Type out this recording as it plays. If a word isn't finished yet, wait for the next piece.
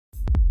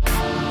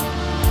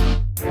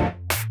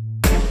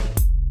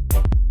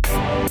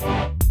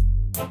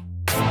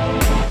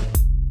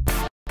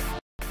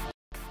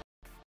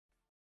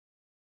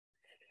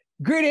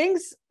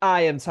Greetings,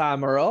 I am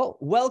Tom Earl.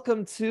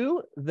 Welcome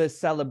to the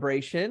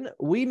celebration.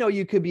 We know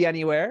you could be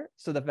anywhere,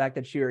 so the fact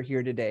that you're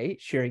here today,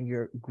 sharing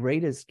your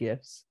greatest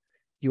gifts,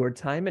 your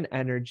time and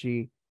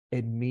energy,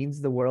 it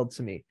means the world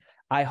to me.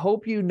 I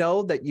hope you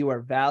know that you are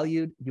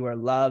valued, you are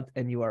loved,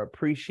 and you are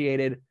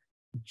appreciated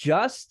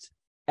just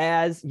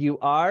as you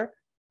are.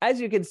 As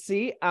you can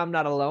see, I'm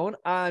not alone.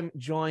 I'm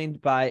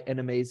joined by an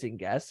amazing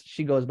guest.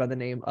 She goes by the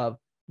name of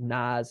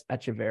Nas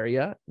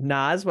Echeverria.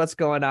 Nas, what's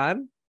going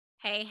on?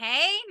 Hey,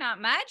 not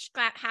much.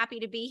 Happy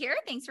to be here.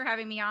 Thanks for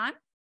having me on.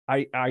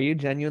 Are you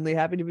genuinely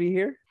happy to be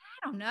here?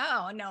 I don't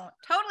know. No,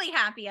 totally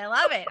happy. I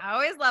love it. I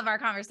always love our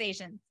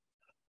conversations.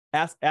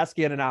 Ask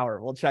you in an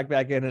hour. We'll check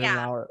back in an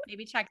hour.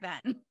 Maybe check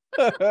then.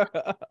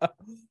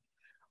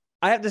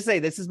 I have to say,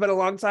 this has been a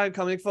long time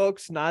coming,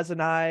 folks. Nas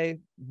and I,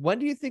 when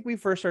do you think we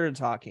first started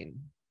talking?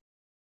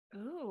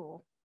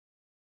 Ooh,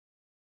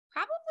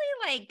 probably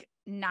like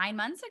 9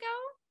 months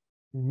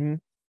ago. Mm-hmm.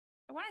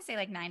 I want to say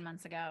like 9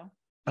 months ago.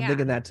 I'm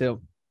thinking that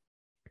too.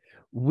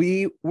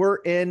 We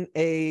were in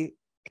a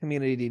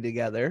community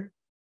together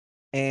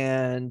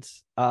and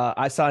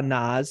I saw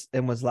Nas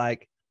and was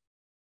like,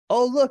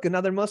 oh, look,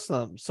 another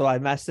Muslim. So I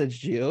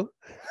messaged you.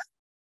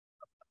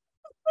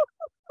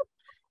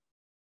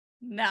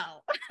 No.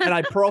 And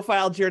I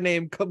profiled your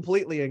name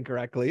completely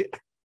incorrectly.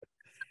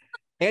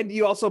 And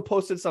you also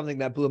posted something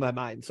that blew my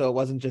mind. So it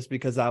wasn't just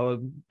because I was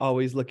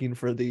always looking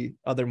for the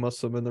other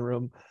Muslim in the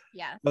room.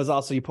 Yeah. It was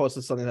also you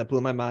posted something that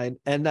blew my mind.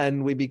 And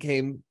then we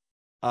became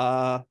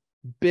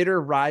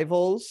bitter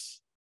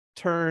rivals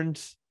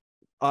turned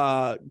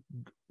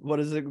grudging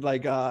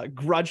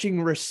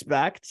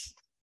respect.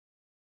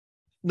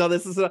 No,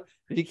 this is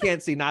you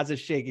can't see. Naz is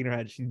shaking her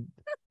head. She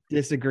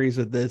disagrees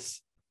with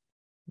this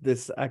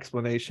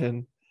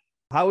explanation.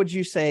 How would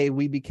you say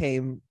we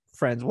became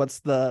friends? What's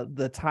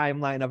the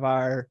timeline of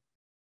our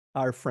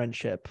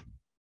friendship?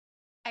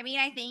 I mean,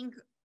 I think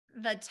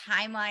the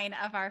timeline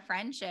of our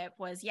friendship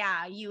was,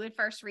 you had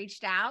first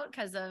reached out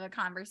because of a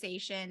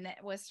conversation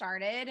that was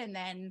started. And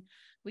then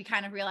we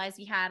kind of realized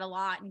we had a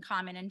lot in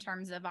common in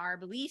terms of our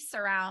beliefs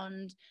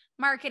around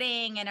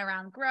marketing and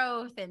around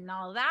growth and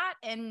all of that.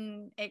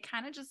 And it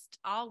kind of just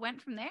all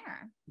went from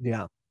there.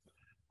 Yeah.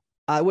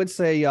 I would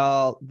say,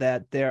 y'all,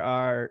 that there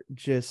are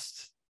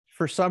just,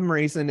 for some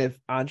reason, if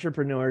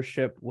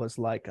entrepreneurship was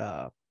like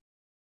I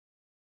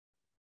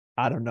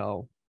don't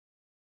know,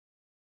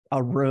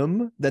 a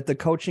room, that the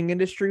coaching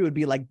industry would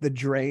be like the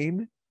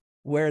drain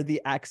where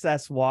the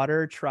excess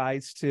water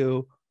tries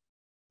to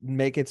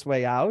make its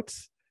way out.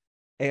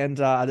 And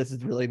this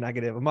is really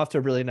negative. I'm off to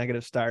a really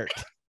negative start.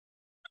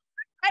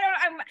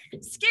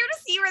 I'm scared to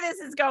see where this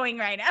is going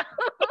right now.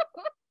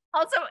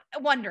 Also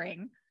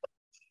wondering.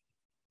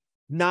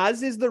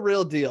 Nas is the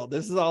real deal.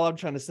 This is all I'm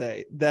trying to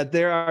say, that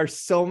there are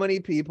so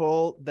many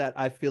people that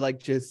I feel like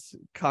just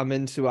come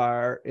into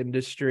our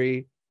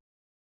industry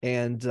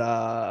and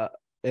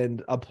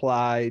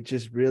apply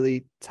just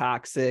really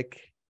toxic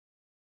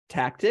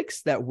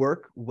tactics that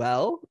work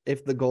well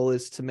if the goal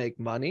is to make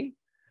money.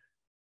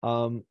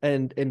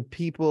 And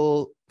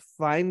people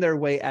find their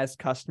way as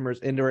customers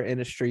into our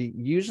industry,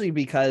 usually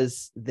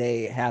because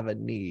they have a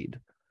need.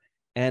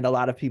 And a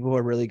lot of people who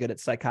are really good at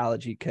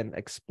psychology can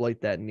exploit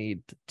that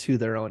need to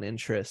their own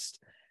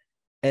interest.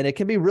 And it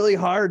can be really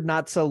hard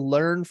not to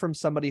learn from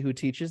somebody who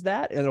teaches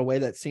that in a way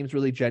that seems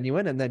really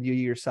genuine. And then you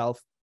yourself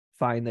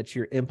find that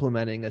you're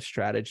implementing a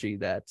strategy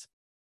that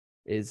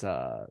is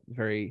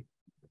very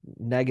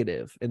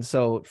negative. And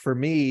so for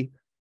me,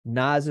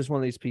 Nas is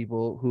one of these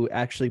people who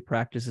actually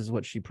practices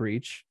what she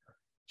preach.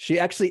 She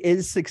actually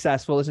is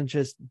successful, isn't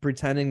just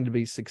pretending to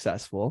be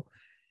successful.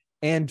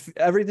 And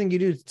everything you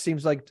do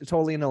seems like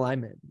totally in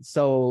alignment.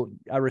 So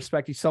I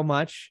respect you so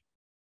much.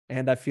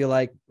 And I feel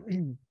like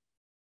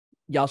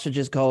y'all should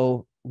just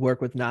go work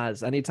with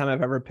Nas. Anytime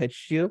I've ever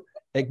pitched you,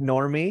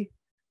 ignore me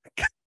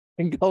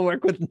and go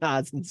work with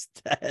Nas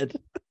instead.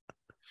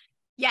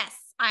 Yes,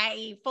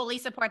 I fully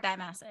support that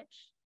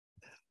message.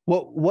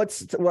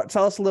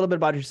 Tell us a little bit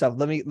about yourself.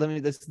 Let me,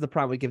 this is the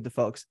prompt we give to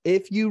folks.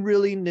 If you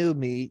really knew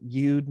me,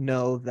 you'd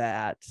know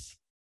that.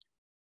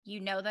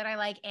 You know that I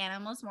like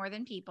animals more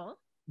than people.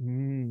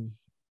 Mm.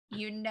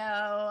 You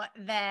know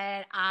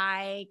that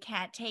I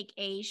can't take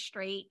a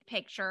straight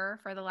picture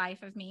for the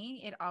life of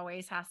me. It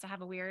always has to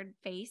have a weird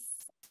face.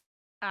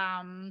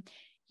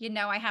 You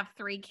know, I have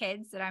 3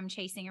 kids that I'm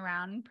chasing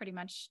around pretty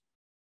much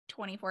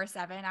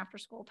 24/7 after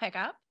school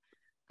pickup.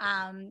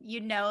 You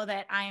know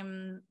that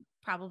I'm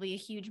probably a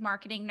huge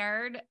marketing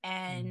nerd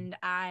and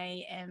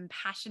I am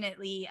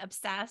passionately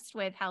obsessed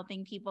with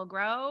helping people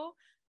grow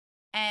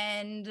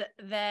and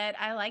that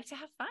I like to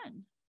have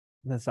fun.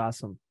 That's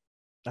awesome.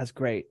 That's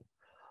great.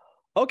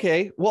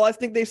 Okay. Well, I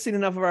think they've seen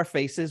enough of our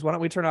faces. Why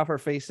don't we turn off our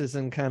faces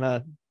and kind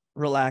of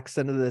relax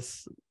into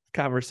this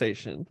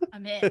conversation?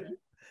 I'm in.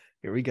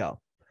 Here we go.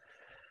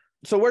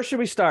 So where should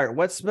we start?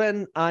 What's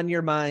been on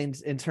your mind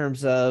in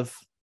terms of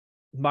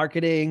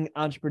marketing,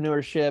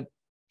 entrepreneurship,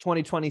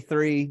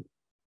 2023?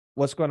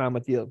 What's going on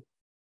with you?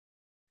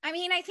 I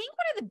mean, I think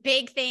one of the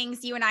big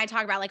things you and I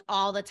talk about like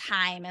all the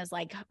time is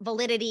like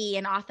validity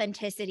and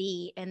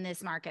authenticity in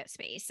this market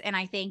space. And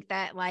I think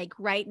that like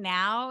right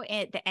now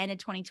at the end of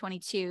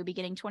 2022,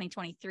 beginning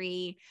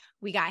 2023,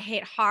 we got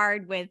hit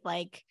hard with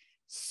like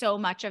so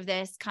much of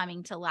this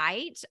coming to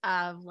light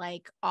of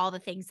like all the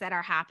things that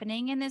are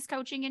happening in this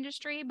coaching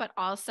industry, but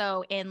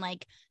also in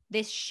like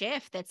this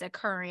shift that's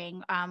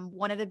occurring.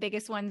 One of the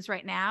biggest ones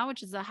right now,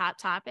 which is a hot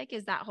topic,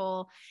 is that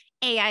whole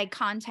AI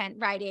content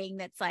writing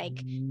that's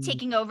like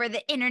taking over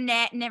the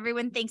internet, and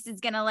everyone thinks it's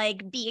going to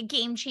like be a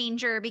game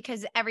changer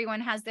because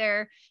everyone has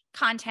their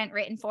content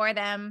written for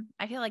them.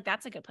 I feel like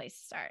that's a good place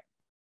to start.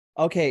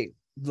 Okay,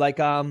 like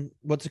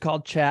what's it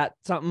called? Chat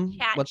something?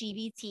 Chat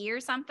GBT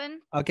or something.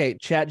 Okay,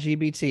 Chat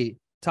GBT.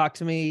 Talk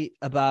to me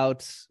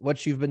about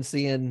what you've been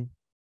seeing.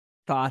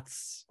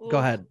 Thoughts. Go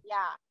ahead. Yeah.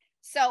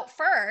 So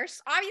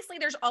first, obviously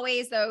there's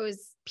always those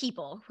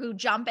people who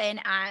jump in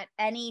at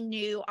any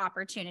new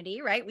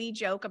opportunity, right? We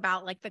joke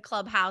about like the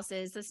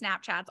Clubhouses, the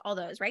Snapchats, all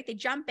those, right? They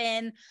jump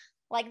in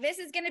like this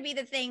is going to be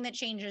the thing that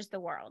changes the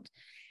world.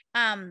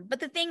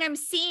 But the thing I'm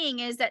seeing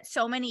is that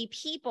so many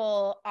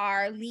people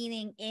are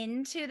leaning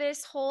into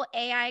this whole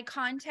AI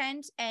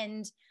content,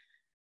 and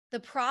the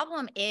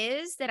problem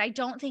is that I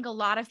don't think a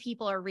lot of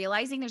people are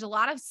realizing there's a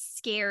lot of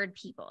scared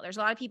people. There's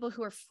a lot of people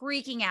who are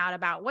freaking out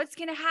about what's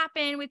going to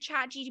happen with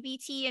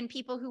ChatGPT and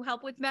people who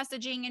help with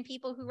messaging and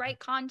people who write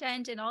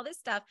content and all this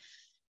stuff.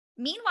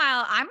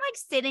 Meanwhile, I'm like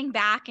sitting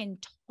back and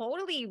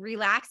totally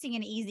relaxing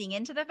and easing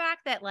into the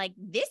fact that like,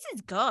 this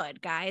is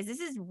good, guys. This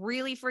is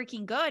really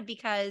freaking good,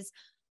 because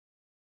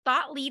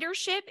thought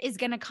leadership is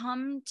going to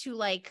come to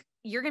like,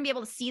 you're going to be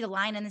able to see the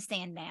line in the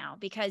sand now,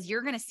 because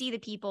you're going to see the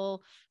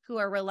people who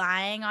are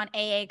relying on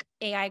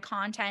AI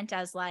content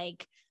as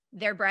like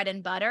their bread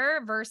and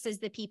butter versus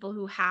the people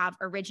who have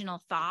original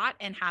thought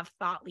and have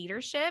thought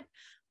leadership.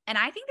 And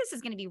I think this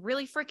is going to be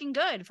really freaking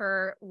good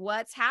for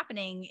what's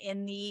happening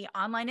in the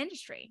online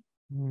industry.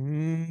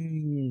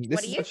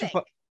 What do you think?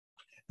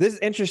 This is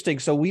interesting.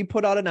 So we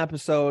put out an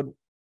episode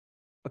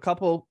a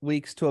couple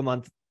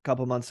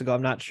months ago.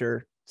 I'm not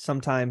sure,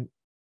 sometime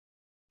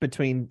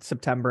between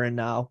September and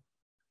now.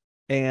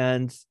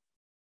 And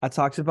I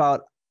talked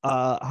about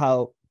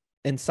how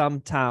in some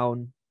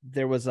town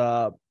there was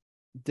a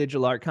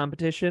digital art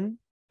competition,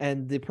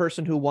 and the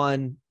person who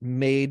won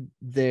made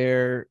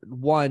their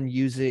one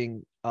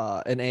using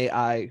an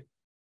AI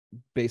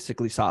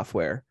basically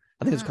software.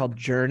 I think it's called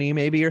Journey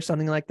maybe, or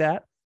something like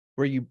that,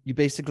 where you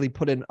basically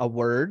put in a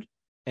word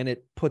and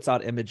it puts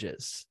out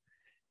images.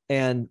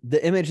 And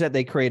the image that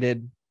they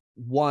created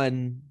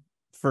won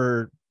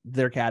for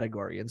their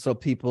category. And so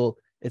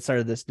it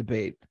started this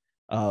debate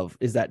of,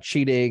 is that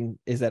cheating?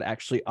 Is that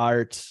actually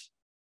art?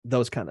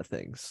 Those kind of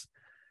things.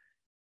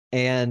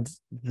 And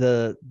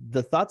the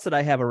thoughts that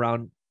I have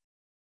around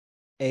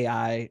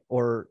AI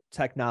or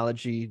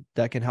technology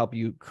that can help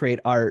you create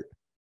art,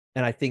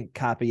 and I think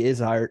copy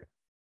is art,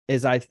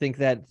 is I think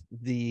that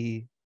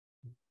the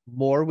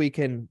more we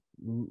can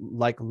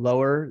like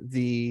lower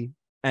the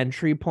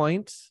entry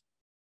point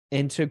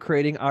into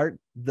creating art,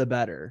 the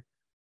better.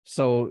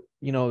 So,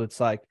 it's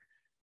like,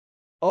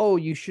 oh,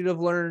 you should have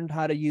learned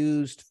how to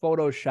use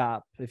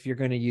Photoshop if you're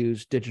going to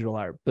use digital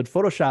art. But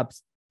Photoshop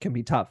can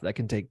be tough. That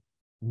can take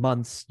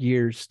months,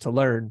 years to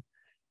learn.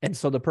 And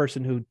so the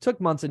person who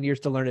took months and years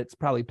to learn it's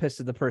probably pissed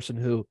at the person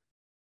who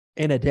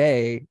in a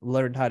day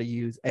learned how to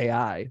use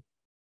AI.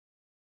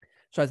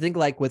 So I think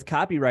like with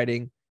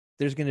copywriting,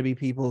 there's going to be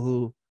people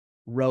who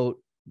wrote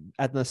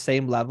at the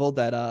same level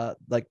that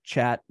like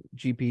Chat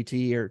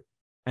GPT or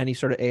any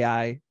sort of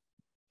AI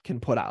can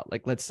put out.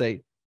 Like, let's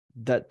say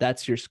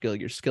that's your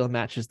skill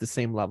matches the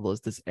same level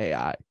as this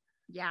AI.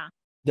 Yeah.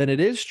 Then it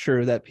is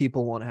true that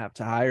people won't have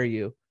to hire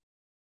you.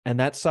 And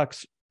that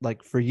sucks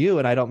like for you.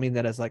 And I don't mean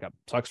that as like a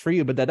sucks for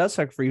you, but that does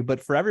suck for you. But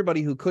for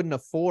everybody who couldn't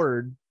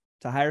afford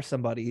to hire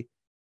somebody,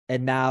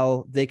 and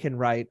now they can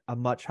write a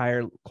much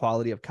higher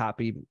quality of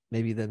copy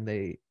maybe than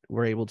they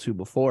were able to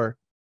before,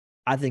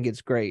 I think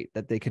it's great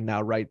that they can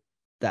now write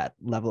that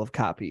level of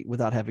copy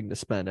without having to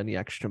spend any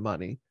extra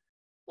money.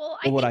 Well,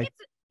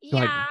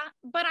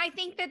 but I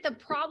think that the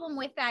problem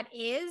with that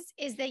is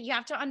that you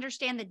have to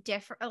understand the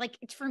different, like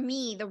for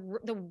me,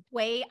 the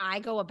way I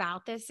go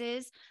about this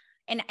is,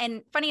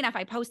 and funny enough,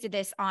 I posted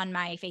this on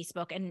my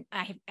Facebook and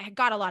I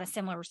got a lot of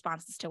similar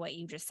responses to what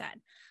you just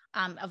said,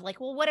 of like,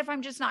 well, what if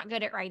I'm just not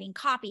good at writing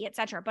copy,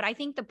 etc. But I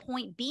think the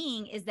point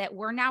being is that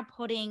we're now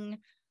putting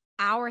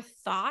our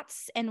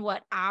thoughts and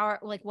what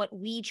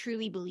we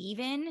truly believe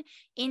in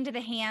into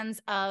the hands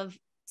of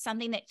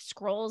something that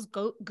scrolls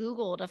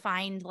Google to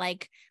find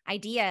like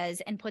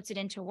ideas and puts it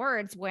into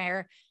words,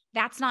 where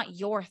that's not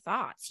your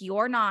thoughts.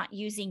 You're not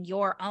using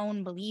your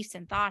own beliefs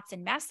and thoughts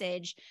and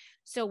message.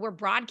 So we're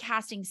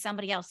broadcasting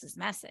somebody else's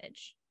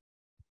message.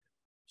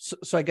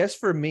 So I guess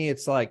for me,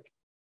 it's like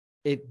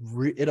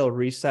it'll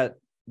reset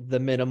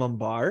the minimum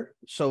bar.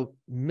 So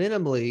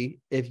minimally,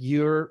 if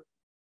you're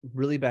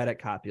really bad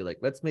at copy, like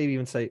let's maybe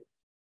even say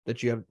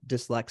that you have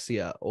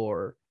dyslexia,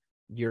 or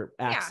your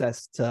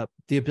access to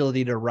the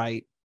ability to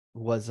write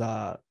was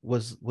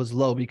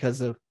low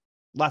because of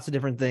lots of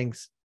different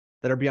things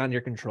that are beyond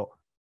your control.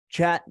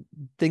 Chat,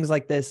 things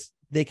like this,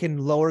 they can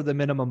lower the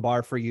minimum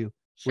bar for you,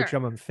 Sure. which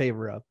I'm in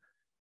favor of.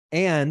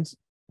 And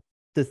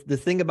the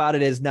thing about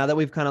it is, now that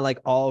we've kind of like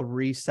all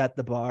reset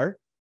the bar,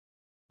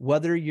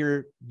 whether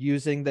you're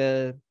using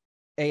the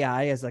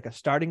AI as like a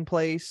starting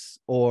place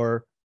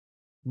or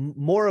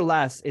more or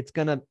less, it's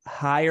going to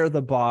higher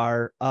the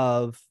bar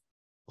of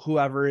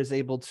whoever is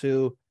able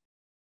to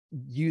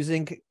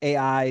using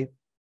AI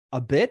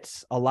a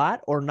bit, a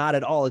lot, or not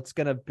at all. It's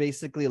going to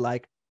basically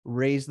like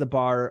raise the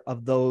bar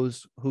of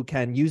those who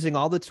can, using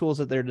all the tools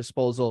at their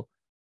disposal,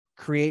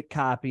 create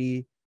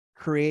copy,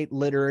 create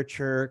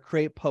literature,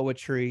 create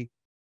poetry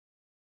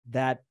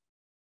that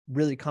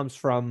really comes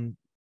from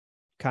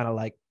kind of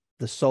like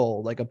the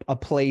soul, like a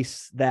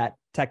place that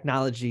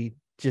technology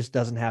just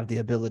doesn't have the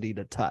ability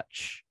to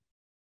touch.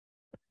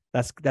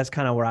 That's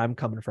kind of where I'm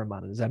coming from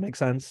on it. Does that make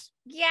sense?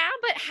 Yeah,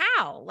 but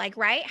how? Like,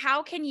 right?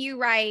 How can you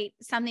write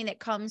something that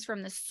comes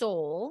from the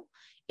soul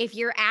if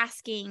you're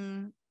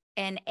asking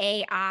an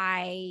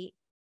AI,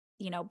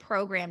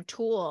 program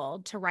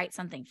tool to write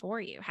something for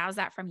you? How's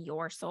that from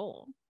your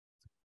soul?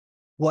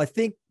 Well, I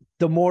think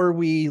the more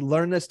we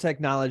learn this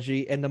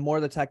technology and the more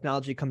the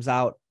technology comes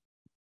out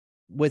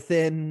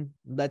within,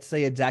 let's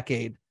say, a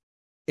decade,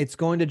 it's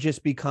going to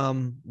just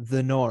become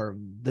the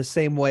norm. The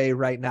same way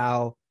right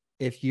now,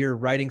 if you're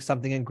writing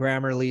something in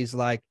Grammarly's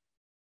like,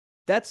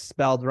 that's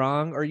spelled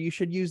wrong, or you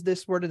should use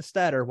this word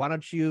instead, or why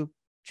don't you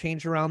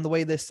change around the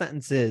way this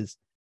sentence is?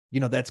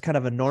 That's kind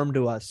of a norm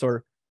to us.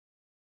 Or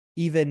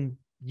even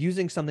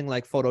using something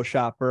like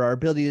Photoshop, or our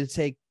ability to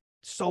take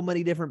so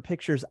many different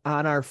pictures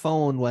on our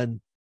phone when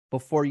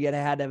before you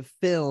had to have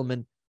film.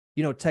 And,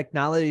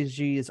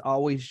 technology is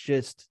always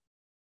just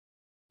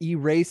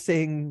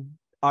erasing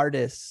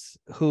artists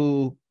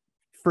who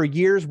for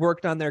years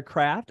worked on their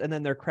craft, and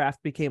then their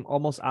craft became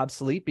almost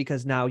obsolete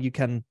because now you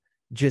can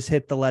just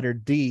hit the letter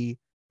D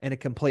and it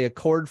can play a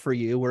chord for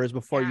you. Whereas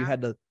before you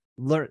had to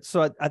learn.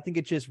 So I think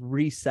it just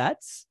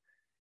resets.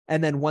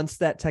 And then once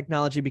that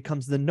technology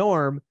becomes the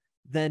norm,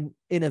 then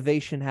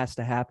innovation has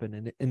to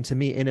happen. And to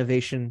me,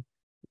 innovation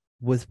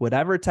with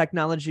whatever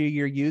technology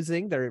you're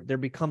using, there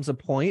becomes a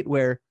point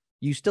where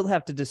you still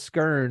have to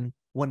discern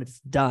when it's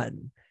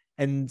done.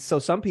 And so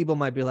some people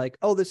might be like,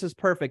 oh, this is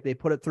perfect. They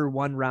put it through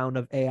one round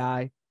of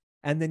AI.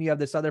 And then you have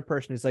this other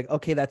person who's like,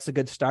 okay, that's a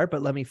good start,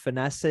 but let me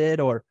finesse it,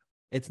 or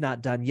it's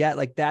not done yet.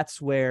 Like,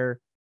 that's where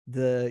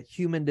the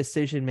human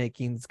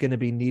decision-making is going to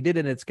be needed.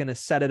 And it's going to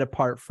set it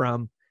apart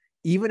from,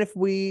 even if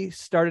we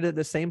started at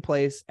the same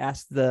place,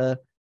 ask the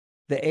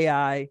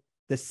AI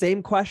the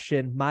same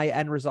question, my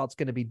end result's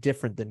going to be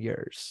different than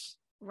yours.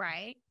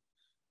 Right.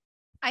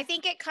 I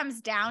think it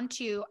comes down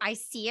to, I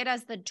see it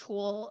as the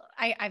tool.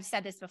 I've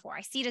said this before.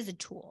 I see it as a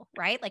tool,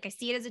 right? Like, I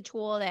see it as a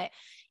tool that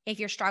if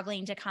you're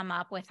struggling to come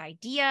up with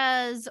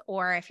ideas,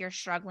 or if you're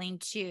struggling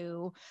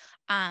to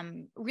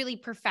really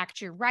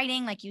perfect your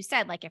writing, like you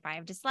said, like if I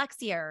have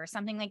dyslexia or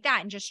something like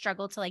that, and just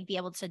struggle to like be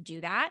able to do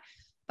that.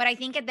 But I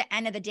think at the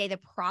end of the day, the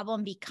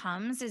problem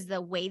becomes is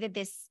the way that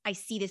I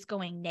see this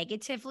going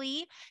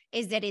negatively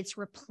is that it's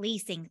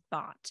replacing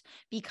thought,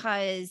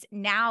 because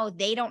now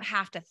they don't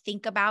have to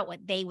think about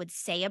what they would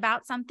say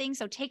about something.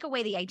 So take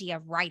away the idea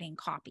of writing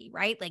copy,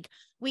 right? Like,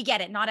 we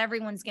get it. Not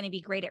everyone's going to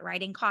be great at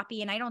writing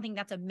copy. And I don't think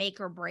that's a make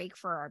or break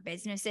for our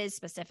businesses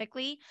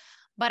specifically.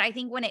 But I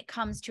think when it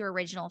comes to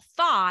original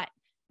thought,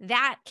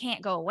 that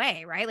can't go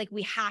away, right? Like,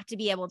 we have to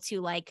be able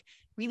to like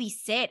really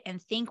sit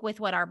and think with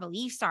what our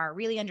beliefs are,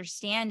 really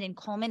understand and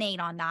culminate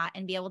on that,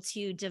 and be able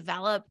to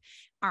develop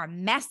our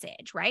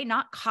message, right?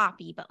 Not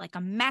copy, but like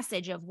a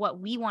message of what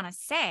we want to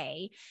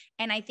say.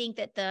 And I think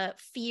that the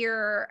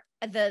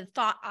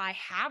thought I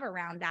have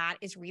around that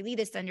is really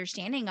this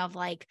understanding of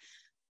like,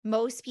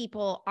 most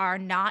people are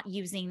not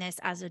using this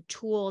as a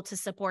tool to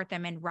support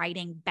them in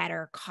writing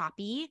better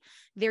copy.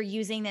 They're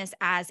using this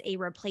as a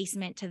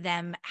replacement to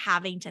them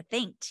having to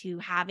think, to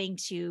having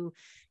to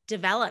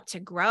develop, to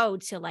grow,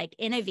 to like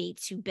innovate,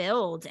 to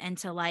build, and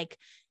to like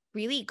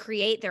really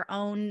create their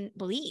own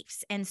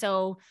beliefs. And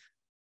so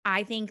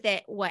I think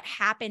that what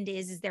happened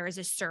is there is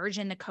a surge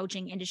in the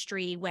coaching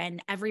industry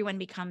when everyone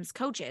becomes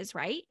coaches,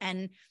 right?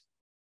 And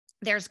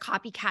there's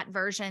copycat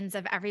versions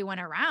of everyone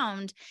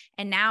around.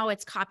 And now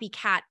it's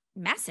copycat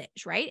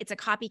message, right? It's a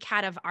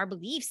copycat of our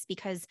beliefs,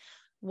 because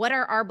what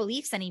are our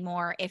beliefs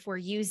anymore if we're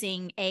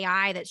using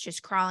AI that's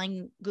just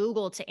crawling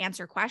Google to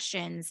answer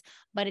questions,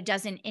 but it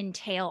doesn't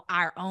entail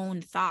our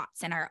own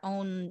thoughts and our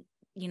own,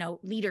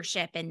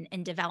 leadership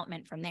and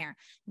development from there?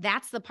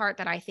 That's the part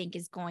that I think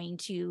is going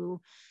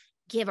to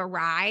give a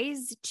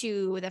rise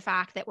to the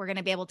fact that we're going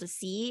to be able to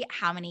see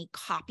how many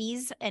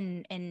copies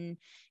and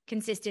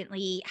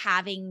consistently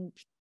having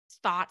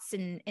thoughts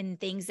and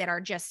things that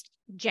are just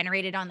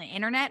generated on the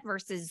internet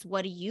versus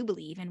what do you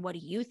believe and what do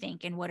you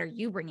think and what are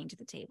you bringing to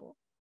the table?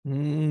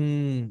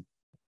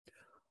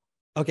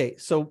 Okay,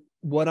 so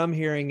what I'm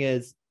hearing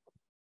is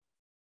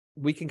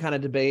we can kind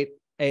of debate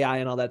AI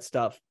and all that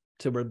stuff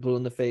till we're blue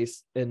in the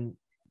face, and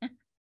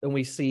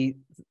we see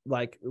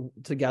like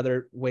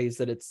together ways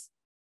that it's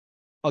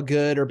a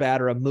good or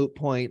bad or a moot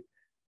point.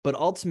 but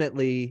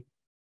ultimately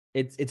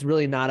it's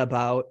really not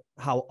about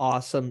how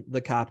awesome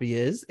the copy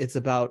is. It's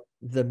about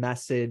the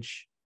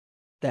message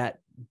that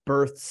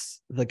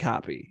births the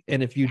copy.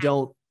 And if you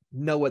don't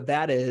know what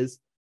that is,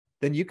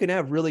 then you can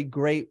have really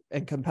great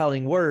and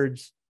compelling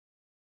words,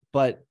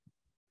 but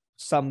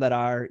some that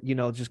are, you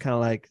know, just kind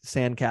of like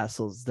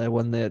sandcastles that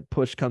when the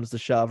push comes to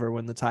shove or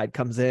when the tide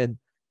comes in,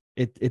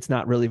 it's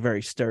not really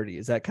very sturdy.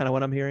 Is that kind of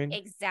what I'm hearing?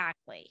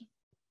 Exactly.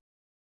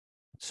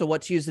 So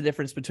what's used the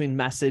difference between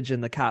message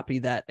and the copy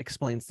that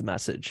explains the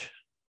message?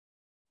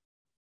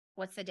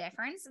 What's the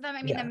difference?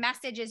 I mean, the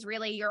message is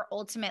really your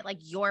ultimate, like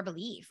your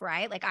belief,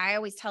 right? Like I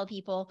always tell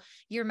people,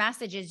 your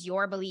message is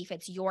your belief.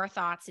 It's your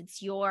thoughts.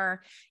 It's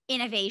your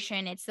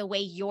innovation. It's the way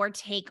your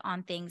take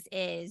on things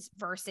is,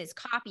 versus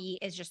copy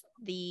is just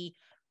the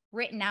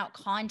written out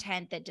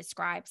content that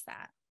describes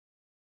that.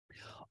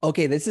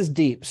 Okay, this is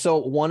deep. So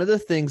one of the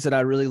things that I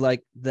really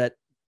like that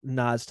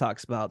Nas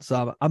talks about,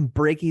 so I'm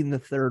breaking the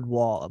third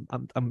wall.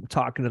 I'm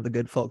talking to the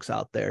good folks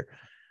out there.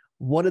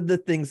 One of the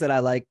things that I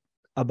like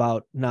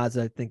about Nas,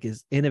 I think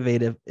is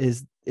innovative,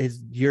 is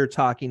you're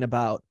talking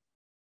about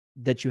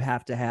that you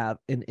have to have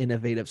an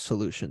innovative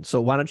solution.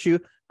 So why don't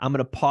you, I'm going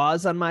to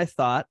pause on my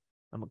thought.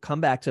 I'm going to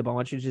come back to it, but I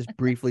want you to just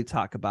briefly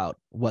talk about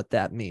what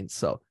that means.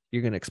 So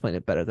you're going to explain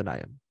it better than I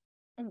am.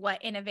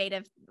 What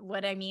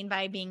I mean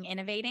by being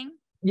innovating?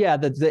 Yeah,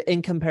 the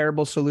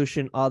incomparable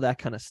solution, all that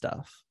kind of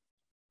stuff.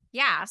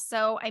 Yeah.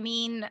 So, I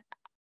mean,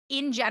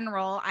 in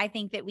general, I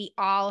think that we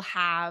all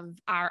have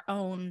our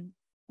own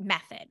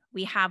method.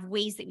 We have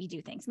ways that we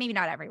do things. Maybe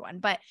not everyone,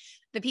 but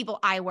the people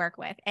I work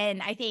with.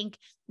 And I think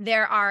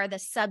there are the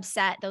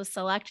subset, those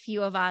select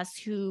few of us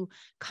who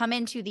come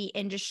into the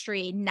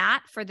industry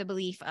not for the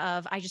belief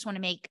of, I just want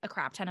to make a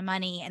crap ton of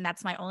money and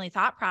that's my only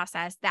thought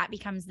process. That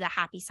becomes the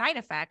happy side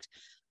effect.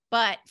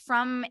 But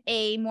from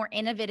a more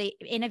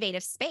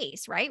innovative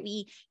space, right?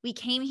 We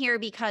came here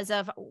because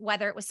of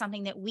whether it was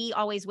something that we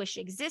always wish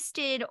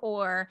existed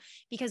or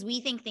because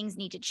we think things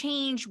need to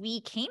change. We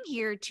came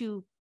here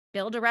to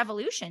build a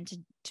revolution,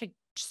 to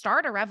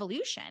start a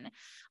revolution.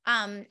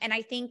 And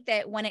I think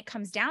that when it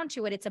comes down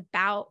to it, it's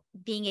about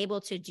being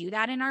able to do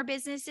that in our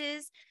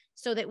businesses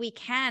so that we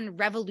can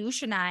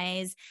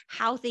revolutionize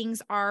how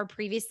things are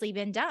previously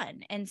been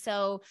done. And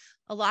so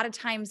a lot of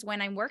times when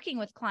I'm working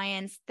with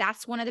clients,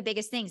 that's one of the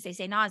biggest things. They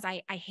say, Nas,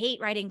 I hate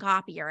writing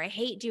copy, or I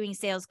hate doing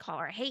sales call,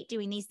 or I hate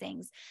doing these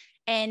things.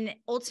 And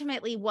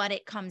ultimately what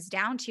it comes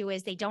down to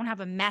is they don't have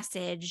a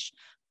message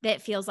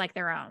that feels like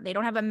their own. They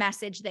don't have a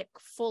message that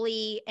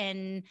fully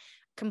and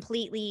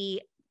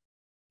completely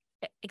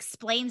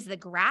explains the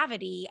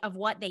gravity of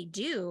what they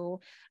do,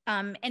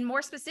 and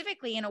more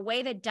specifically in a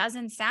way that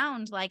doesn't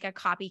sound like a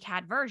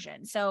copycat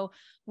version. So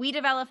we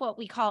develop what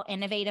we call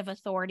innovative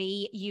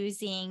authority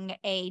using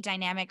a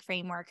dynamic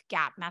framework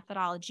gap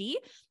methodology.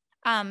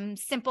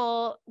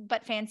 Simple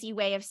but fancy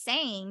way of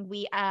saying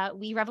we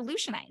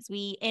revolutionize,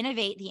 we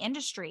innovate the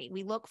industry,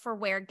 we look for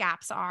where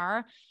gaps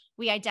are.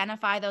 We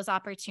identify those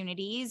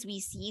opportunities, we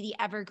see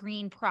the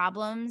evergreen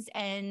problems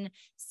and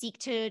seek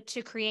to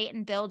create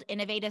and build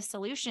innovative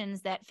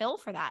solutions that fill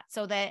for that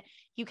so that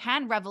you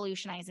can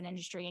revolutionize an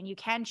industry and you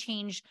can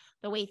change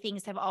the way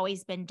things have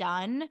always been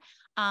done,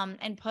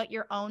 and put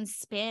your own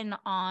spin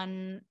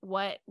on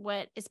what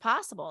is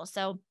possible.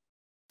 So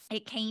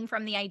it came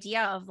from the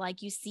idea of,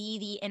 like, you see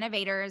the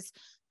innovators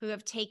who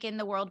have taken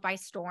the world by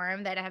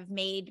storm, that have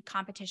made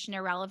competition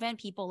irrelevant,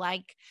 people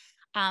like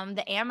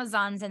the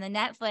Amazons and the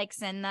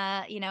Netflix and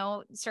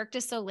the, Cirque du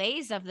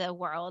Soleils of the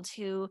world,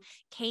 who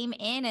came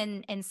in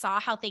and saw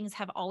how things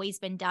have always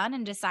been done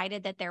and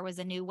decided that there was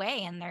a new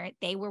way, and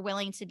they were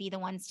willing to be the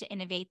ones to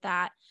innovate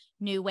that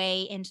new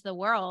way into the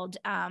world.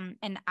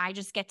 And I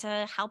just get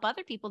to help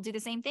other people do the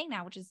same thing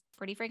now, which is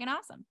pretty freaking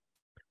awesome.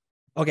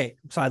 Okay,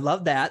 so I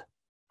love that.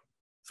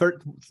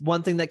 For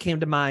one thing that came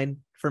to mind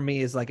for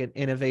me is like an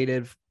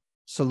innovative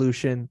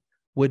solution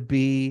would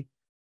be,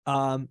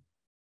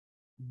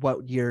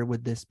 what year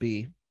would this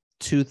be?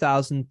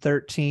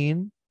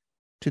 2013,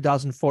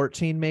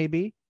 2014,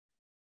 maybe.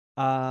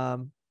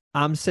 I'm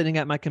sitting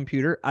at my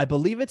computer. I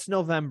believe it's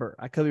November.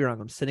 I could be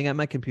wrong. I'm sitting at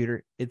my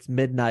computer. It's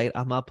midnight.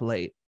 I'm up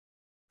late.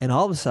 And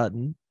all of a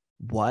sudden,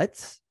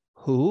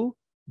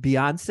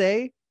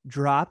 Beyonce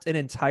dropped an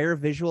entire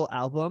visual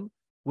album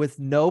with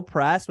no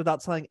press,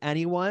 without telling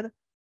anyone,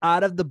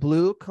 out of the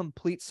blue,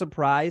 complete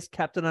surprise,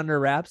 kept it under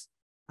wraps.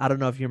 I don't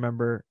know if you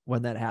remember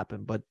when that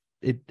happened, but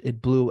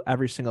it blew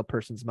every single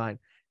person's mind.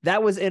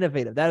 That was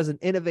innovative. That is an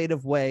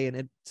innovative way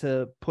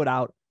to put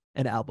out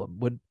an album.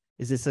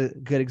 Is this a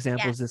good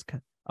example? Yes. Is this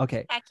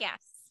okay? Heck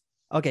yes.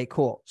 Okay,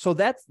 cool. So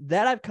that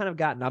I've kind of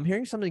gotten. I'm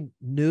hearing something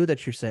new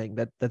that you're saying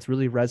that's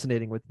really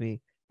resonating with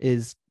me,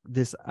 is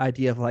this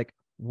idea of like,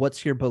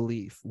 what's your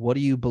belief? What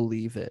do you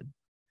believe in?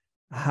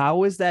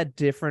 How is that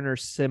different or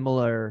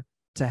similar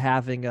to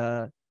having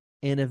a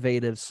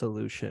innovative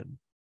solution?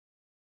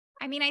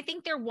 I mean, I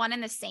think they're one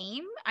and the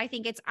same. I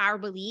think it's our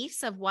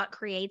beliefs of what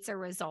creates a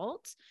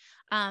result,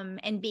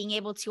 and being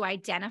able to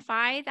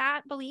identify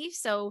that belief.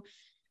 So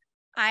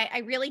I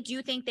really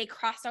do think they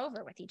cross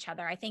over with each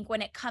other. I think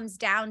when it comes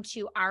down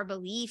to our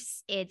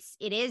beliefs, it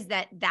is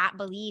that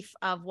belief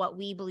of what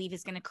we believe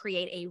is going to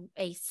create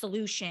a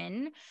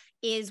solution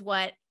is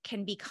what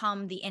can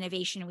become the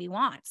innovation we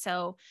want.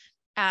 So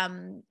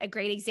a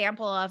great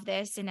example of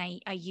this, and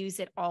I use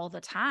it all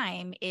the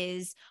time,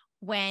 is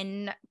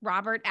when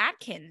Robert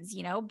Atkins,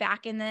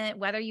 back in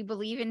whether you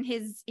believe in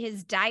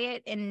his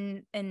diet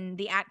and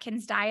the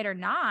Atkins diet or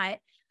not,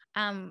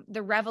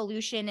 the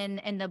revolution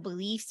and the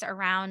beliefs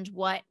around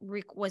what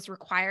was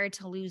required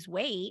to lose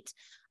weight.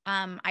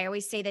 I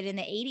always say that in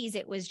the 80s,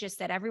 it was just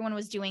that everyone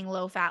was doing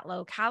low fat,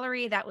 low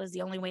calorie. That was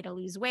the only way to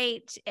lose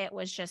weight. It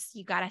was just,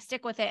 you got to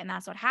stick with it. And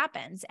that's what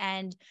happens.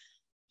 And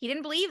he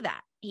didn't believe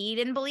that. He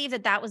didn't believe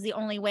that that was the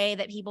only way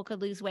that people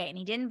could lose weight. And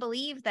he didn't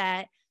believe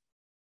that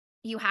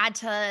you had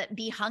to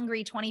be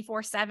hungry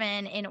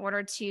 24/7 in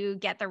order to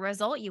get the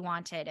result you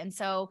wanted. And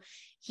so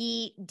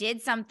he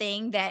did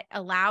something that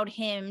allowed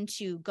him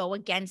to go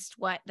against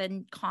what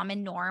the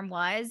common norm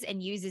was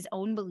and use his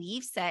own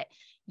beliefs that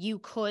you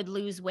could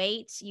lose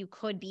weight, you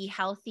could be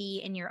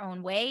healthy in your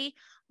own way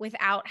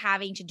without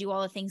having to do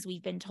all the things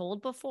we've been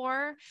told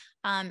before,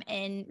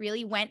 and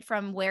really went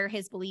from where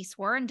his beliefs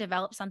were and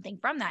developed something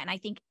from that.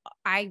 And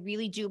I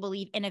really do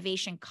believe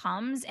innovation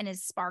comes and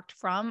is sparked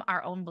from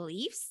our own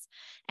beliefs.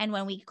 And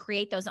when we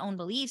create those own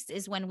beliefs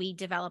is when we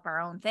develop our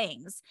own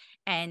things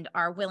and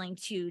are willing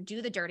to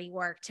do the dirty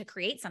work to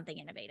create something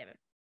innovative.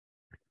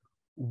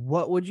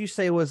 What would you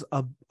say was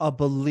a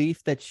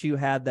belief that you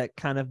had that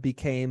kind of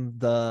became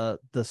the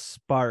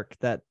spark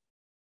that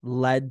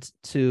led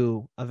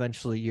to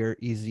eventually your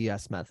Easy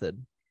Yes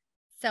method?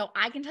 So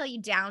I can tell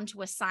you down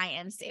to a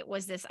science, it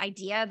was this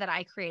idea that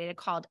I created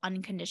called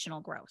unconditional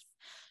growth.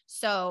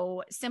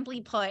 So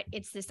simply put,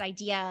 it's this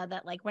idea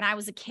that like when I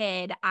was a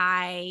kid,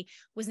 I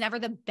was never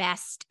the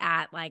best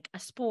at like a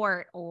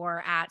sport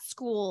or at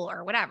school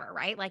or whatever,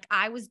 right? Like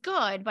I was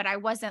good, but I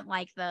wasn't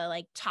like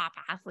the top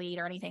athlete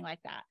or anything like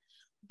that.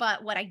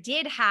 But what I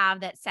did have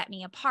that set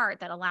me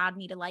apart, that allowed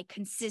me to like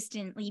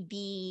consistently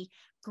be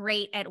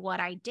great at what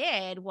I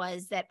did,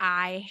 was that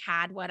I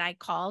had what I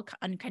call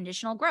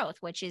unconditional growth,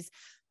 which is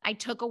I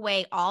took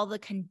away all the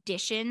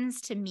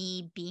conditions to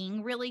me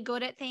being really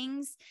good at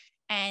things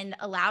and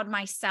allowed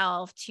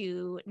myself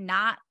to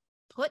not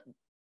put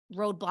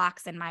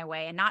roadblocks in my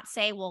way and not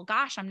say, well,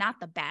 gosh, I'm not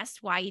the best.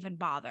 Why even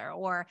bother?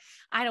 Or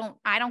I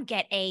don't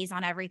get A's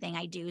on everything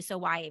I do. So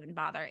why even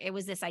bother? It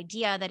was this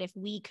idea that if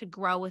we could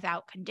grow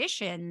without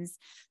conditions,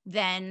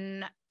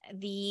 then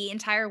the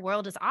entire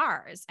world is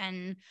ours.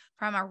 And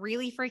from a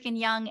really freaking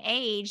young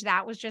age,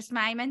 that was just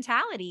my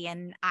mentality.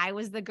 And I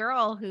was the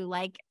girl who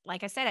like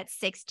I said, at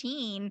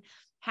 16,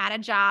 had a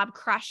job,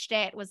 crushed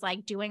it, was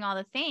like doing all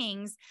the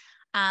things.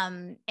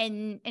 And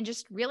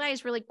just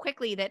realized really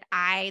quickly that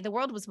the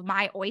world was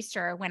my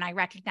oyster when I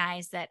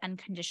recognized that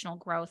unconditional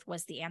growth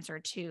was the answer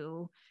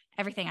to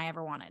everything I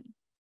ever wanted.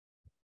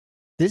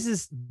 This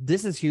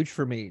is huge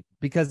for me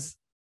because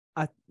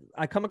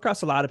I come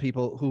across a lot of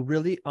people who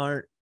really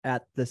aren't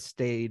at the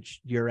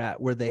stage you're at,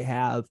 where they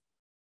have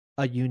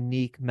a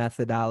unique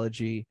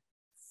methodology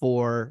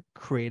for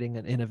creating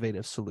an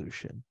innovative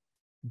solution.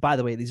 By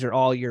the way, these are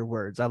all your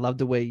words. I love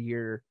the way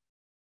your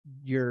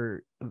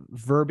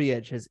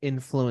verbiage has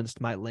influenced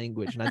my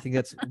language. And I think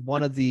that's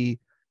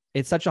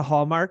it's such a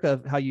hallmark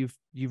of how you've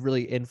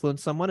really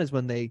influenced someone, is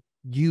when they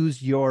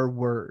use your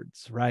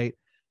words, right?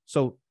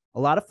 So a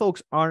lot of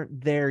folks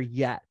aren't there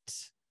yet,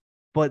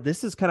 but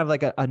this is kind of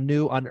like a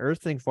new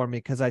unearthing for me,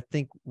 because I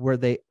think where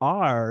they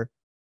are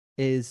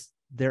is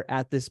they're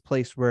at this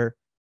place where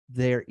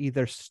they're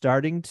either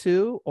starting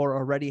to or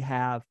already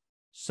have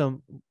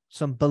some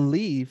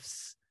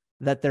beliefs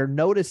that they're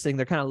noticing.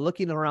 They're kind of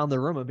looking around the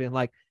room and being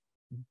like,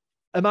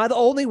 am I the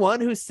only one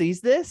who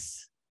sees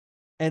this?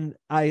 And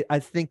I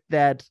think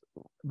that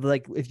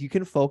like if you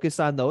can focus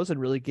on those and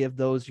really give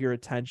those your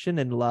attention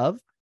and love,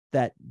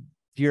 that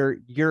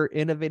your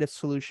innovative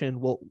solution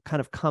will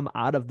kind of come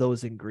out of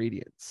those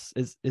ingredients.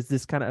 Is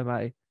this kind of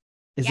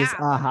this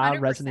aha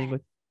 100%. resonating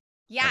with?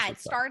 Yeah, it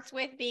starts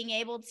with being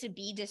able to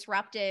be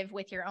disruptive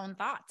with your own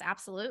thoughts.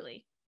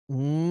 Absolutely.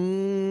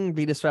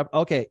 Be disruptive.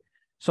 Okay.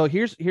 So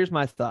here's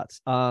my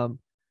thoughts.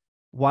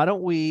 Why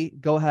don't we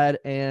go ahead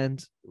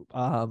and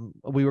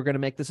we were going to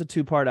make this a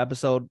 2-part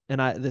episode,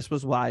 and this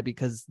was why,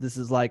 because this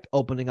is like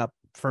opening up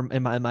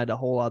in my mind a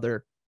whole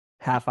other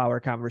half-hour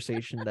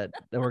conversation that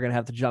we're going to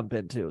have to jump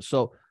into.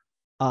 So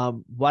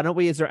why don't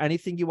we, is there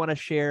anything you want to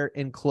share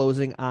in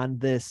closing on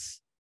this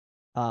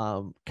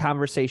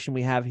conversation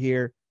we have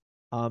here?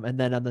 And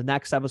then on the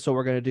next episode,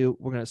 we're going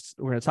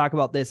to talk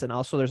about this. And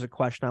also there's a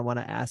question I want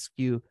to ask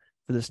you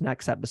for this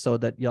next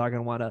episode that y'all are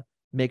going to want to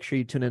make sure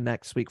you tune in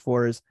next week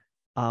for, is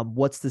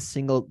what's the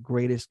single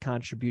greatest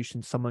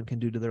contribution someone can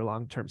do to their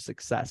long-term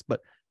success? But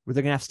they're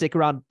going to have to stick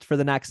around for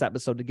the next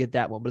episode to get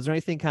that one. But is there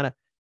anything kind of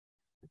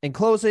in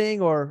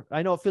closing, or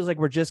I know it feels like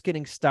we're just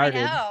getting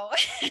started. I know.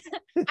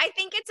 I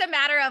think it's a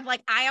matter of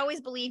like, I always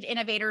believed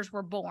innovators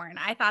were born.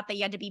 I thought that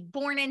you had to be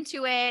born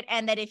into it.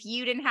 And that if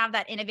you didn't have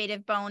that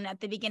innovative bone at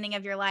the beginning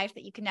of your life,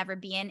 that you could never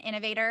be an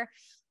innovator.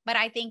 But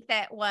I think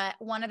that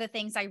one of the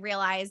things I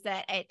realized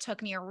that it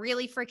took me a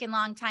really freaking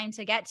long time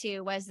to get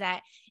to was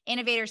that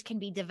innovators can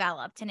be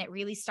developed, and it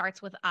really starts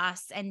with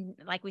us. And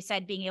like we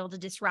said, being able to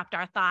disrupt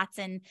our thoughts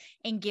and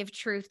give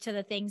truth to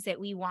the things that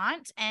we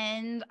want.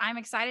 And I'm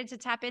excited to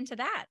tap into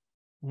that.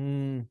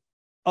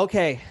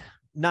 Okay,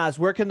 Nas,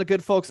 where can the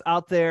good folks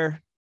out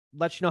there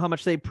let you know how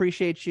much they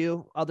appreciate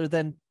you other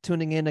than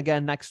tuning in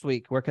again next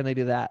week? Where can they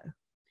do that?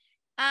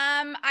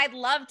 I'd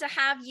love to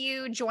have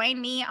you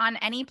join me on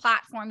any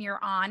platform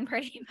you're on.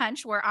 Pretty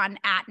much we're on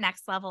at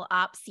Next Level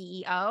Up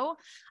CEO,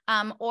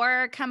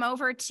 or come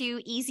over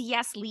to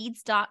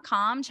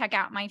easyesleads.com. Check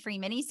out my free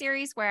mini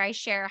series where I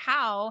share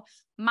how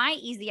my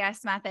Easy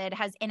Yes method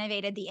has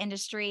innovated the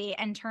industry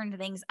and turned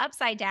things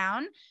upside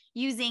down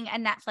using a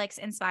Netflix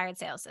inspired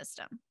sales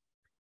system.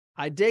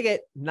 I dig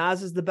it.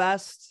 Nas is the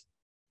best.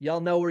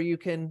 Y'all know where you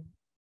can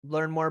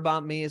learn more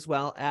about me as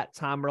well, at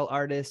Tom Earl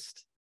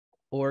Artist,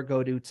 or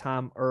go to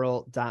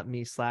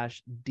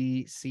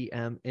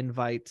tomearl.me/DCM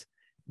invite.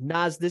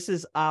 Nas, this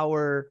is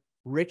our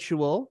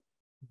ritual.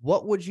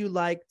 What would you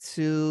like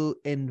to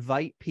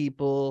invite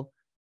people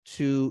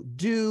to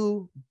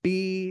do,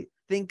 be,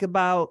 think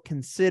about,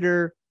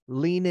 consider,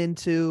 lean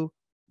into?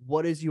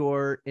 What is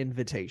your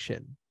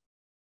invitation?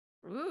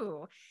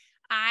 Ooh,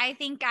 I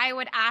think I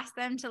would ask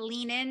them to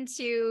lean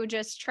into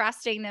just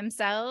trusting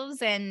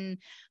themselves and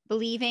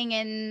believing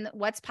in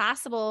what's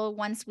possible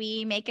once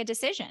we make a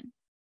decision.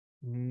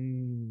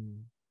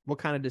 What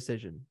kind of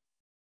decision?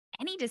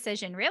 Any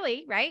decision,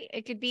 really, right?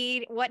 It could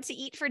be what to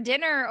eat for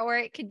dinner, or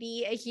it could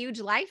be a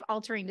huge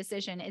life-altering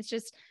decision. It's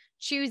just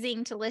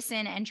choosing to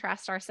listen and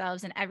trust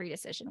ourselves in every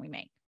decision we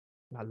make.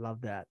 I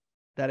love that.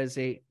 That is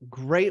a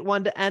great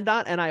one to end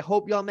on, and I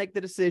hope y'all make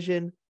the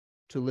decision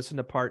to listen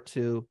to part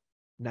 2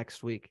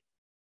 next week.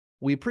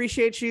 We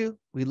appreciate you.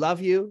 We love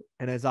you.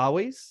 And as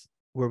always,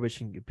 we're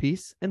wishing you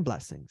peace and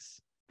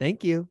blessings.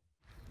 Thank you.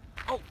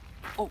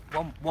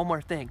 One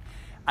more thing.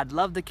 I'd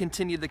love to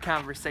continue the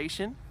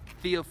conversation.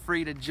 Feel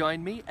free to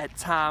join me at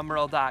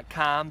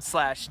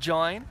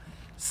tomearl.com/join.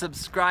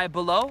 Subscribe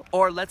below,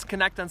 or let's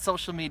connect on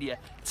social media.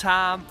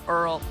 Tom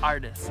Earl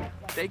Artist.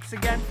 Thanks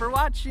again for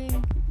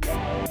watching.